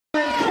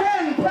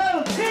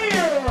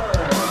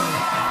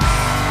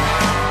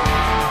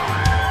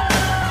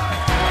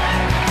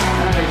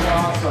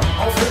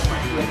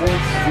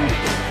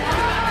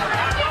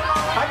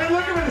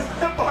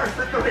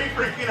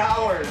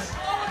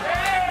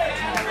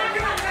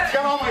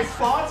my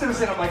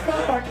sponsors and I'm like,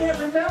 oh, I can't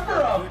remember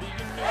them.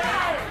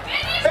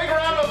 Big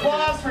round of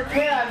applause for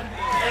Ken and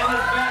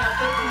his band.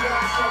 Thank you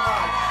guys so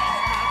much.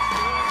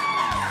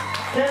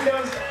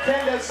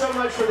 Ken does so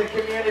much for the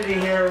community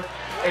here,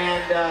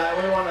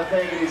 and we want to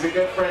thank him. He's a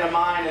good friend of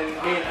mine, and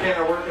me and Ken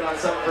are working on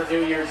something for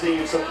New Year's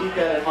Eve, so keep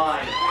that in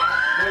mind.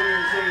 New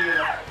Year's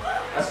Eve,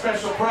 a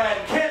special Brad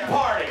and Ken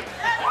party.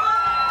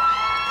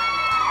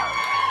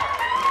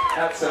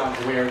 That sounds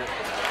weird.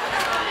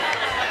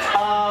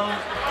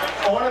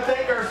 I want to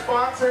thank our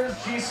sponsors,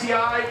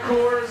 GCI,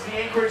 Coors, the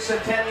Anchorage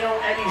Centennial,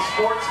 Eddie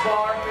Sports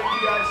Bar. Thank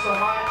you guys so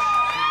much.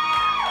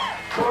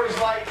 Coors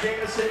Light,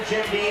 Jameson,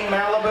 Jim Beam,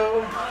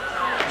 Malibu,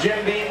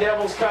 Jim Beam,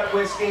 Devil's Cut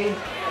Whiskey.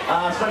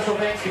 Special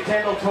thanks to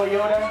Kendall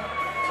Toyota,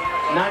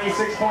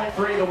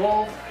 96.3 The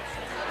Wolf,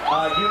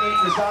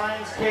 Unique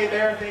Designs,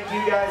 K-Bear, thank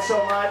you guys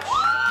so much.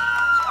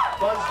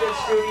 Buzzbit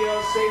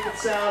Studios, Safe and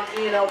Sound,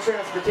 E&L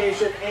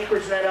Transportation,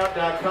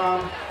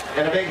 AnchorageNightOut.com,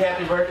 and a big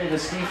happy birthday to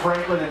Steve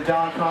Franklin and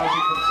Don Causey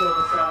from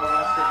Silver Sound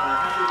Western.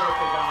 Happy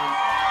birthday, Don.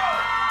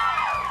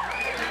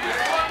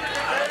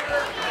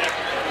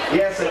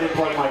 Yes, I did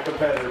plug my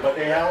competitor, but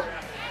they helped.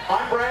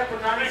 I'm Brad from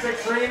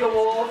 96.3 The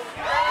Wolf.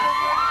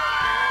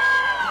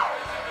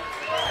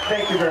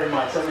 Thank you very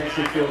much. That makes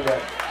me feel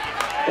good.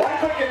 One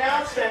quick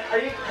announcement.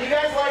 You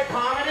guys like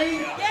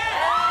comedy? Yeah!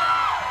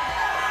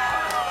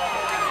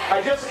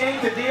 I just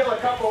inked a deal a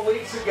couple of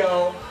weeks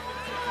ago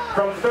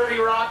from 30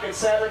 Rock and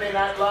Saturday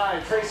Night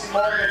Live. Tracy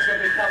Morgan's going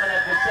to be coming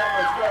up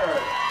December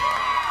 3rd.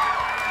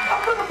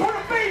 I'm going to put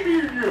a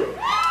baby in you!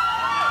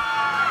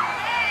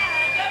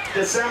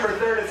 December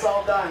 3rd, it's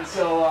all done,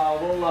 so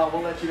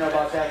we'll let you know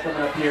about that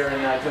coming up here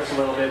in just a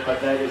little bit, but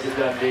that is a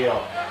done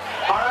deal.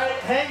 All right,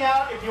 hang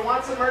out. If you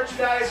want some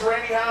merchandise,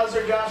 Randy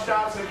Hauser, Josh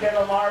Thompson,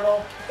 Kendall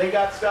Marvel, they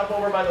got stuff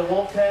over by the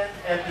Wolf Tent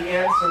at the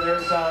end, so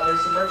there's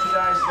some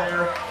merchandise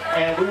there.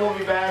 And we will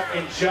be back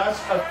in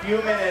just a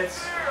few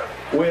minutes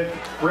with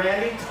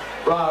Randy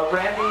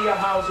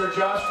Hauser,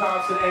 Josh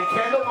Thompson, and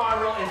Kendall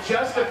Marvel in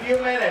just a few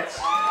minutes.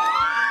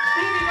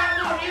 Steve, you got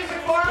a little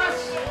music for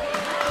us?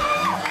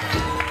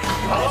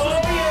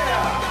 Oh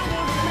yeah!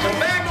 The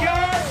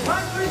Backyard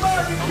Country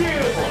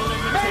Barbecue!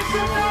 Make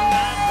some noise!